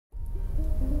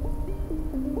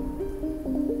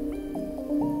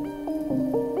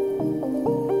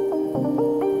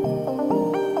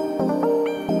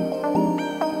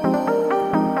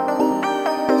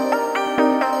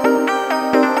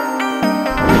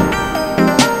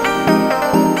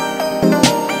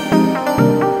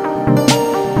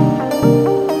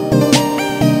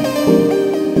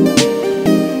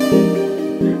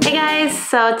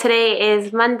So today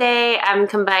is Monday. I'm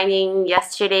combining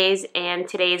yesterday's and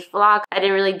today's vlog. I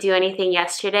didn't really do anything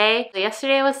yesterday. So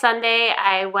yesterday was Sunday.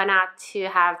 I went out to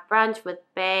have brunch with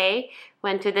Bae.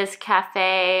 Went to this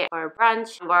cafe for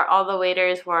brunch where all the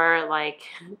waiters were like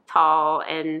tall,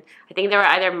 and I think they were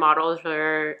either models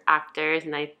or actors,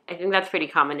 and I think that's pretty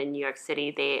common in New York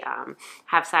City. They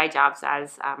have side jobs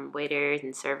as waiters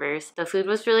and servers. The food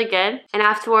was really good. And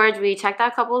afterwards we checked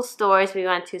out a couple of stores. We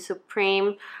went to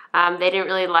Supreme. They didn't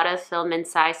really let us film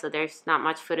inside, so there's not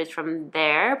much footage from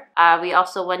there. We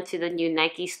also went to the new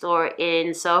Nike store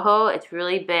in Soho. It's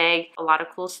really big, a lot of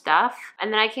cool stuff.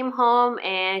 And then I came home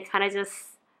and kind of just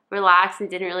relaxed and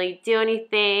didn't really do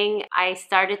anything. I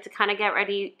started to kind of get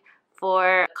ready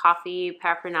for coffee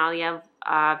paraphernalia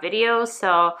video,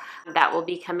 so that will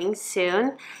be coming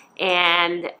soon.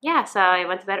 And yeah, so I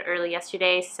went to bed early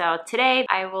yesterday, so today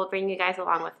I will bring you guys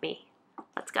along with me.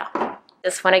 Let's go.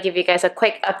 Just want to give you guys a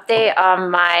quick update on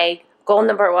my goal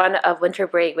number 1 of winter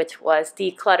break, which was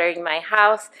decluttering my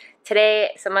house.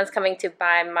 Today someone's coming to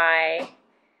buy my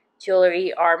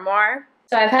jewelry armoire.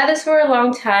 So I've had this for a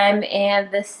long time,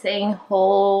 and this thing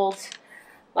holds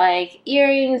like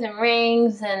earrings and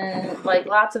rings and like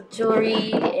lots of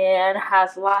jewelry, and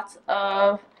has lots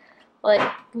of like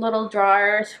little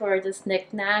drawers for just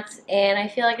knickknacks, and I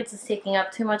feel like it's just taking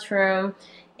up too much room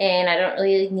and I don't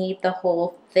really need the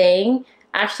whole thing.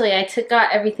 Actually, I took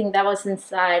out everything that was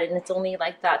inside and it's only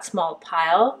like that small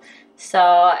pile, so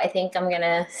I think I'm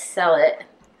gonna sell it.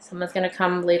 Someone's gonna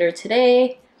come later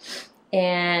today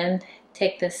and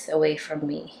take this away from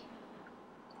me.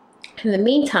 In the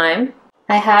meantime,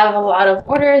 I have a lot of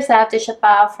orders that I have to ship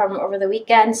out from over the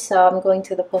weekend, so I'm going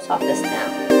to the post office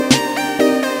now.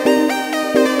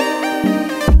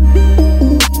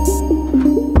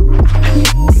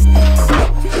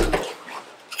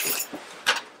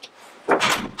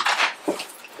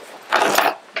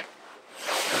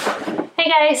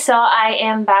 So I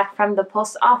am back from the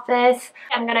post office.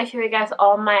 I'm gonna show you guys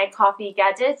all my coffee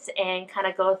gadgets and kind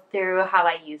of go through how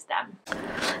I use them.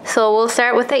 So we'll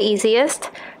start with the easiest.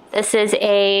 This is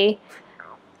a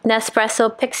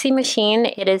Nespresso Pixie machine.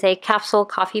 It is a capsule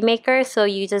coffee maker, so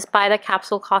you just buy the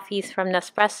capsule coffees from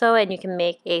Nespresso and you can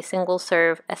make a single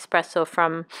serve espresso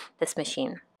from this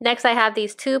machine. Next, I have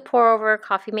these 2 pour over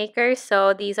coffee makers.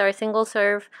 So these are single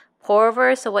serve pour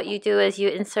over. So what you do is you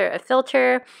insert a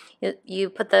filter,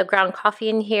 you put the ground coffee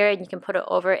in here, and you can put it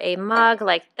over a mug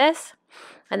like this,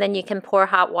 and then you can pour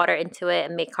hot water into it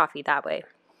and make coffee that way.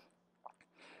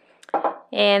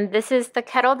 And this is the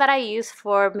kettle that I use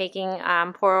for making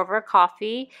pour over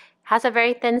coffee. It has a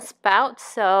very thin spout,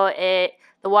 so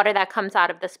the water that comes out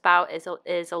of the spout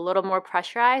is a little more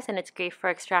pressurized, and it's great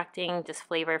for extracting just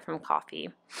flavor from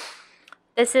coffee.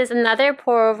 This is another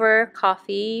pour over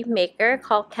coffee maker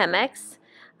called Chemex.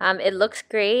 It looks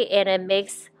great and it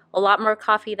makes a lot more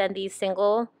coffee than these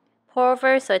single pour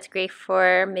overs, so it's great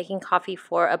for making coffee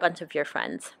for a bunch of your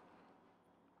friends.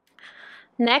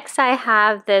 Next, I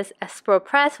have this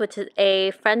APPAREL, which is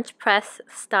a French press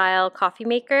style coffee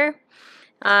maker.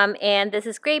 And this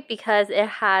is great because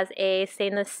it has a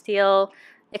stainless steel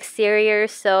exterior,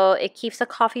 so it keeps the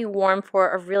coffee warm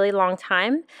for a really long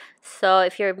time. So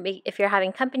if you're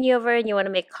having company over and you want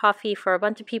to make coffee for a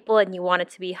bunch of people and you want it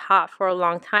to be hot for a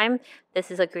long time, this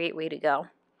is a great way to go.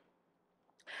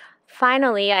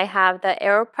 Finally, I have the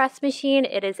AeroPress machine.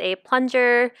 It is a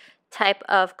plunger type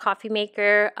of coffee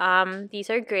maker. These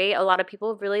are great. A lot of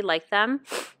people really like them.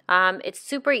 It's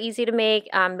super easy to make,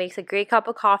 makes a great cup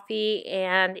of coffee,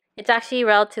 and it's actually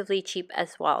relatively cheap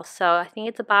as well. So I think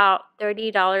it's about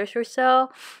 $30 or so,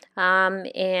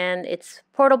 and it's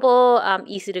portable,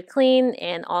 easy to clean,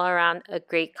 and all around a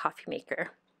great coffee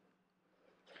maker.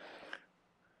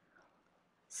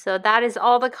 So that is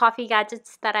all the coffee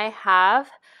gadgets that I have.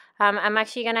 I'm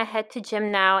actually gonna head to gym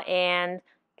now and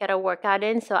get a workout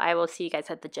in, so I will see you guys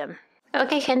at the gym.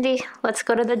 Okay, Candy, let's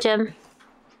go to the gym.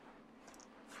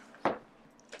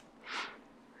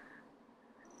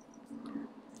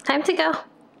 Time to go.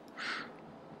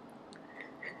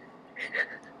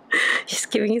 She's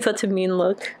giving you such a mean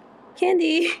look.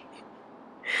 Candy.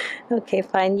 Okay,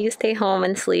 fine. You stay home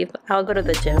and sleep. I'll go to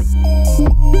the gym.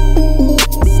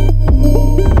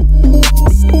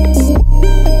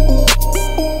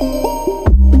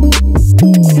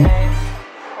 Okay,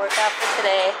 workout for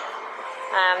today.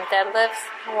 Deadlifts,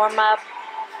 warm up,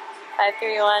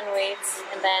 531 weights,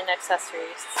 and then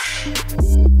accessories.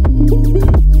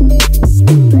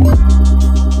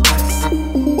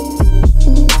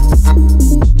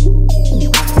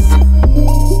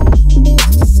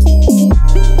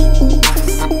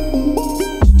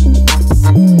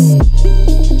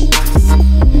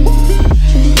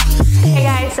 Hey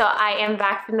guys,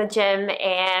 the gym,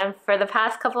 and for the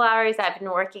past couple hours I've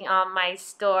been working on my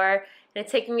store, and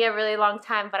it's taken me a really long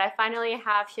time, but I finally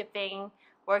have shipping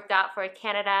worked out for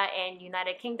Canada and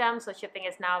United Kingdom, so shipping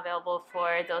is now available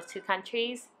for those two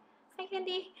countries. Hi,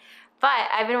 Candy. But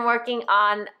I've been working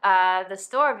on the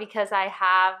store because I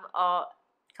have a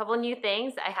couple new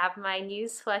things. I have my new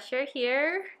sweatshirt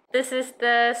here. This is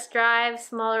the Strive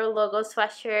smaller logo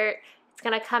sweatshirt. It's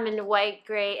gonna come in white,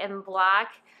 gray, and black.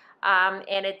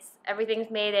 And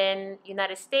everything's made in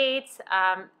United States.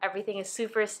 Everything is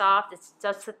super soft. It's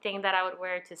just a thing that I would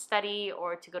wear to study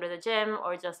or to go to the gym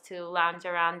or just to lounge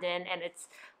around in, and it's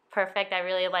perfect. I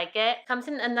really like it. Comes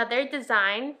in another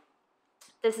design.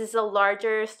 This is a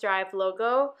larger Strive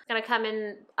logo. It's gonna come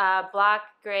in black,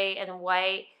 gray, and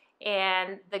white.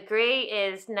 And the gray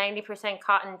is 90%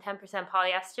 cotton, 10%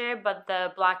 polyester, but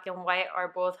the black and white are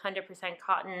both 100%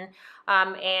 cotton.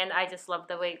 And I just love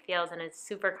the way it feels, and it's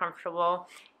super comfortable.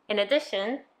 In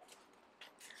addition,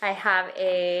 I have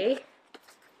a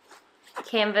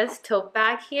canvas tote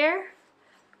bag here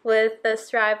with the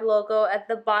Strive logo at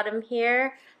the bottom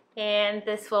here, and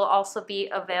this will also be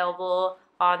available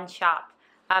on shop.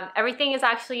 Everything is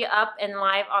actually up and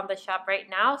live on the shop right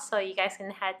now, so you guys can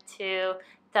head to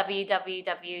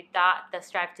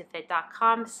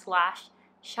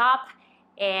www.TheStriveToFit.com/shop,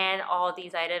 and all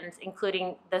these items,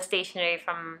 including the stationery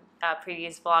from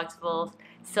previous vlogs, will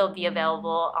still be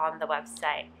available on the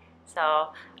website.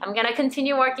 So I'm gonna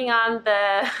continue working on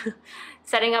the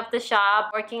setting up the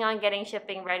shop, working on getting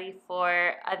shipping ready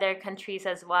for other countries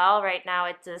as well. Right now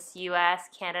it's just US,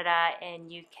 Canada,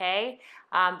 and UK,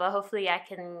 but hopefully I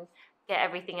can get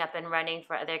everything up and running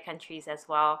for other countries as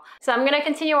well. So I'm gonna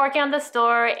continue working on the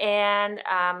store, and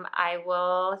I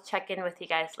will check in with you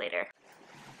guys later.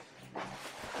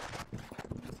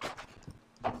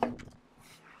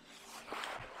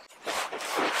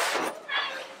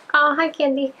 Oh, hi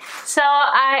Candy. So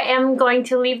I am going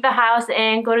to leave the house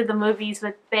and go to the movies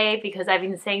with Bae because I've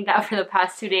been saying that for the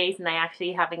past 2 days and I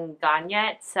actually haven't gone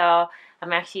yet. So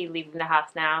I'm actually leaving the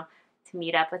house now to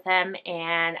meet up with him,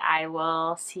 and I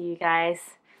will see you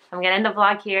guys. I'm gonna end the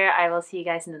vlog here. I will see you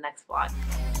guys in the next vlog.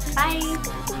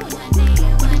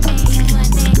 Bye!